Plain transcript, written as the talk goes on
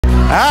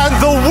And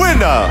the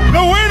winner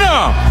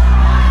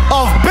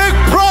of Big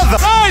Brother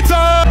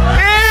title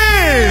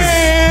is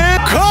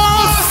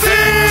Kosi!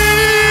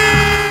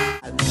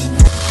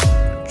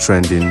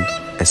 Trending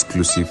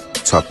exclusive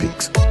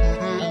topics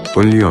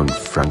only on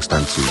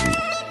Frankstan TV.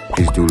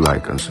 Please do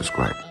like and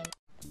subscribe.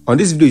 On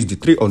this video is the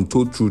 3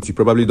 untold truths you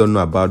probably don't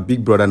know about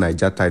Big Brother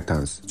Naija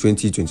Titans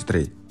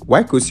 2023.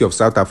 Why Kosi of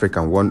South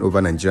Africa won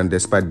over Nigeria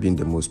despite being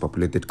the most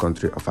populated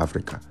country of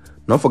Africa.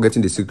 Not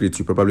forgetting the secrets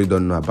you probably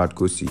don't know about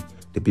Kosi,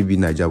 the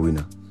BBNaija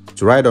winner.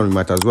 To ride on, you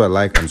might as well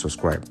like and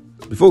subscribe.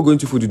 Before going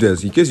to full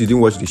details, in case you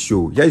didn't watch the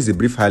show, here is a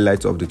brief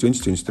highlight of the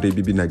 2023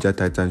 BBNaija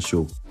Titans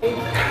show.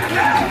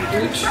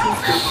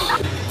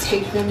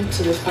 Take them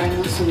to the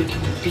final so we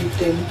can beat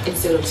them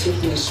instead of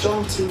taking a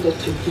strong team that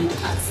can beat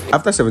us.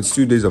 After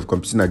 72 days of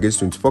competing against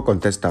 24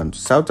 contestants,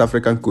 South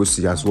African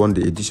Kosi has won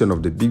the edition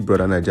of the Big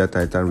Brother Naija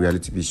Titan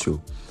reality TV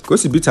show.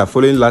 Kosi beat her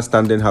following last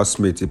standing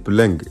housemates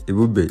Ipuleng,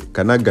 Ebube,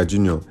 Kanaga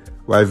Jr.,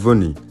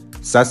 Waivoni,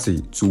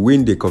 Sassi to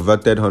win the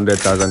coveted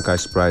 100,000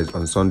 cash prize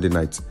on Sunday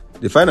night.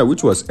 The final,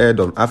 which was aired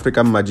on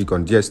African Magic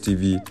on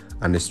DSTV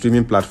and the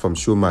streaming platform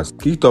Showmax,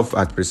 kicked off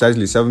at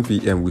precisely 7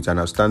 p.m. with an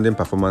outstanding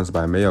performance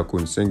by Mayor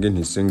Kun singing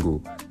his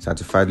single,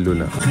 Certified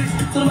Loner,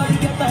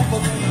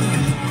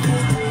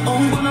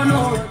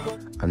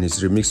 and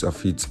his remix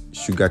of it,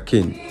 Sugar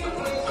Cane.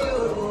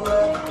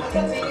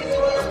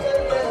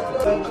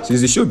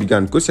 Since the show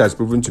began, Kosi has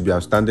proven to be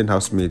outstanding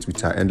housemate with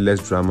her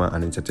endless drama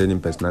and entertaining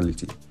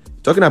personality.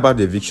 Talking about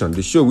the eviction,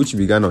 the show, which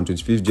began on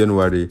 25th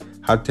January,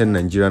 had 10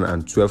 Nigerian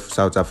and 12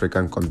 South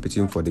African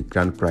competing for the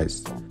grand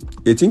prize.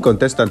 18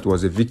 contestants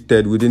was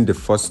evicted within the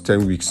first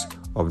 10 weeks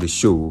of the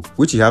show,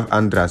 which you have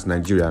Andras,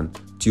 Nigerian,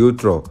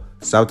 Teotro,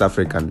 South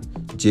African,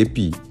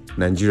 JP,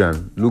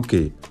 Nigerian,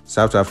 Luke,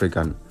 South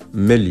African,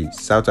 Meli,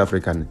 South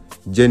African,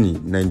 Jenny,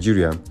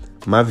 Nigerian,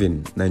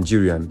 Marvin,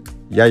 Nigerian,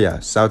 Yaya,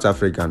 South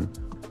African,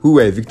 who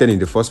were evicted in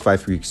the first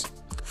 5 weeks.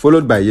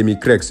 Followed by Yemi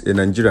Krex, a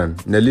Nigerian,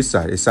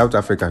 Nelisa, a South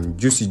African,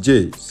 Juicy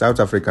J, South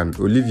African,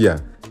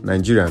 Olivia,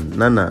 Nigerian,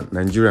 Nana,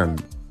 Nigerian,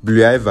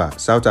 Blueiva,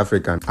 South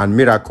African, and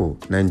Miracle,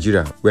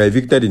 Nigeria, were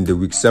evicted in the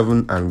week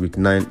 7 and week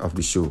 9 of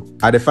the show.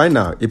 At the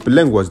final,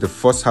 Ipuleng was the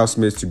first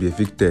housemate to be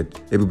evicted.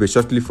 Ebube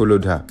shortly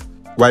followed her.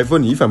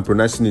 Waivoni, if I'm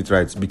pronouncing it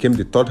right, became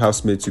the 3rd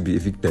housemate to be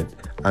evicted,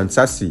 and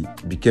Sassi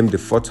became the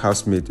 4th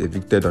housemate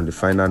evicted on the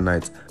final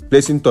night,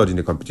 placing 3rd in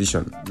the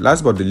competition.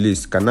 Last but the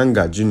least,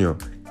 Kananga Jr.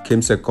 came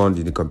 2nd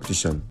in the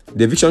competition.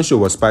 The eviction show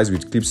was spiced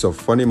with clips of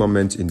funny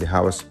moments in the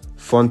house,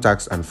 fun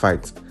tags and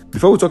fights.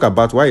 Before we talk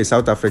about why a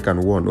South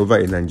African won over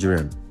a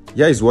Nigerian,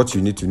 here is what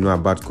you need to know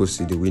about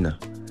Kosi, the winner.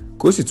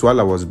 Kosi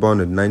Twala was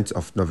born on the 9th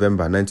of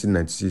November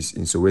 1996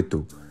 in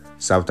Soweto,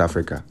 South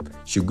Africa.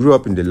 She grew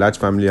up in the large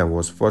family and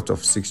was 4th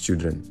of 6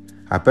 children.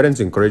 Her parents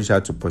encouraged her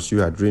to pursue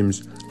her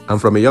dreams, and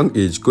from a young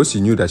age,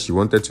 Kosi knew that she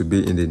wanted to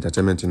be in the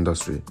entertainment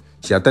industry.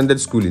 She attended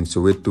school in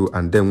Soweto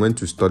and then went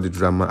to study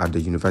drama at the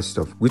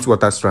University of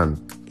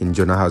Witwatersrand in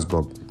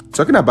Johannesburg.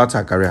 Talking about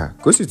her career,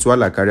 Kosi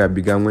Twala's career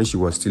began when she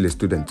was still a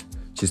student.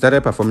 She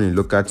started performing in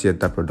local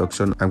theatre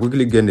production and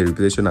quickly gained a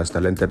reputation as a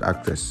talented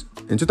actress.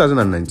 In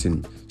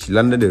 2019, she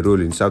landed a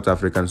role in South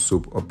African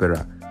soap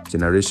opera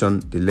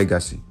Generation The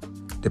Legacy.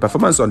 The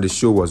performance on the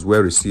show was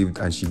well received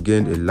and she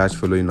gained a large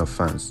following of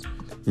fans.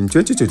 In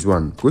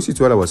 2021, Kosi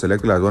Twala was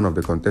selected as one of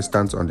the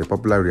contestants on the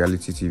popular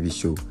reality TV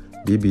show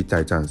BB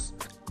Titans.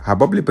 Her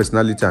bubbly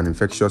personality and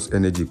infectious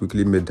energy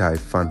quickly made her a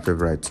fan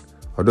favorite.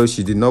 Although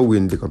she did not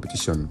win the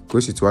competition,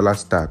 Kosi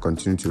Twala's star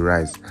continued to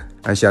rise,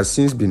 and she has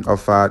since been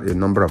offered a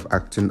number of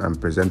acting and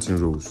presenting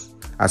roles.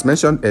 As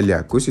mentioned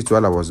earlier, Kosi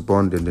Twala was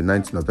born on the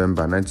 9th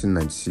November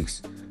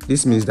 1996.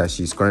 This means that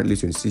she is currently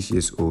 26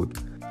 years old.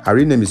 Her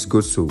real name is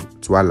Goso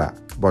Twala,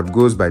 but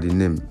goes by the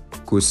name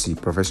Kosi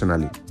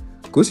professionally.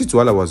 Kosi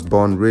Twala was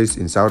born, raised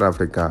in South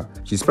Africa.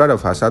 She's proud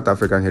of her South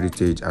African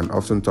heritage and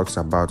often talks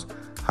about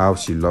how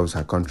she loves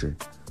her country.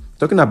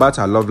 Talking about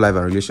her love life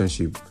and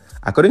relationship,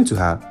 according to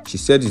her, she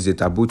said it's a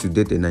taboo to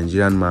date a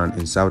Nigerian man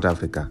in South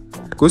Africa.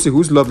 Kosi,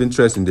 whose love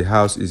interest in the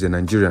house is a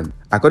Nigerian.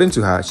 According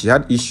to her, she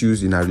had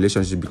issues in her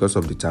relationship because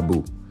of the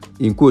taboo.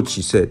 In quote,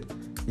 she said,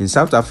 "In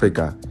South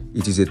Africa,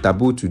 it is a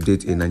taboo to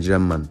date a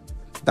Nigerian man."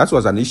 That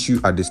was an issue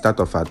at the start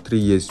of her 3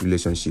 years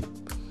relationship.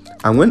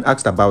 And when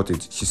asked about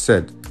it, she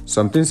said,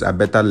 "Some things are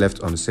better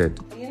left unsaid."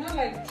 You know,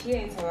 like here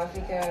in South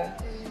Africa,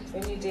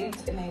 when you date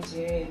a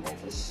Nigerian, like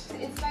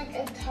it's like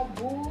a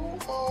taboo.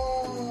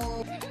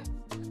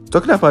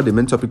 Talking about the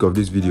main topic of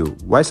this video,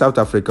 why South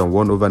Africa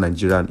won over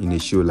Nigerian in a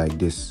show like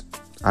this,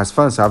 as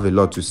fans have a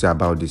lot to say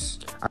about this.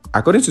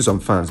 According to some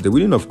fans, the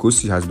winning of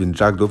Kosi has been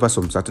dragged over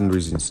some certain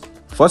reasons.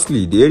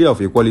 Firstly, the area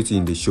of equality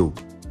in the show.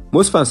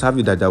 Most fans have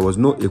it that there was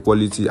no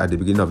equality at the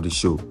beginning of the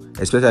show,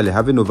 especially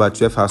having over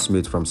 12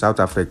 housemates from South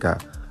Africa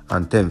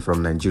and 10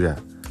 from Nigeria,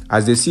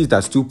 as they see it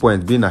as 2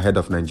 points being ahead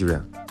of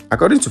Nigeria.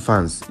 According to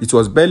fans, it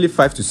was barely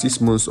 5 to 6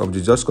 months of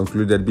the just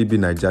concluded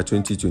BBNaija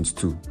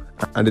 2022,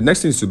 and the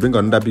next thing is to bring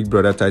another Big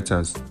Brother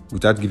Titans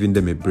without giving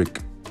them a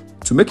break.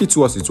 To make it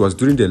worse, it was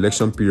during the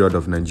election period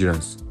of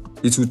Nigerians.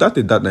 It's without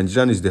a doubt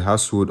Nigerian is the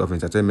household of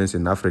entertainment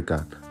in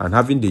Africa, and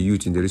having the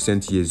youth in the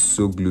recent years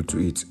so glued to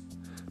it.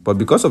 But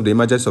because of the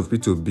emergence of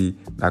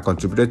P2B that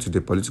contributed to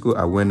the political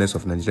awareness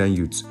of Nigerian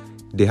youths,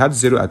 they had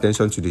zero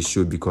attention to the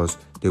show because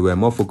they were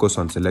more focused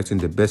on selecting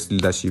the best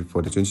leadership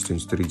for the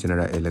 2023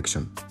 general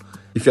election.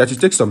 If you are to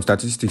take some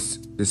statistics,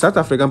 the South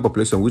African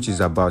population, which is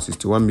about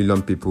 61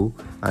 million people,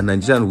 and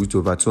Nigerian, with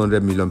over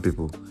 200 million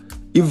people,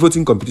 if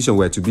voting competition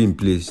were to be in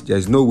place, there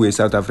is no way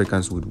South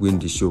Africans would win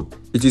the show.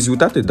 It is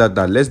without a doubt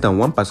that less than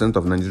 1%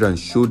 of Nigerians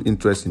showed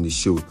interest in the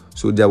show,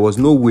 so there was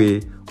no way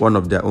one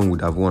of their own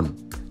would have won.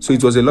 So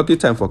it was a lucky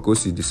time for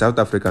Kosi, the South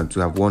African,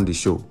 to have won the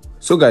show.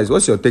 So guys,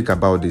 what's your take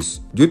about this?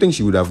 Do you think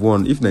she would have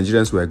won if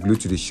Nigerians were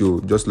glued to the show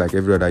just like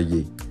every other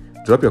year?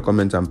 Drop your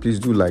comment and please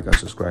do like and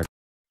subscribe.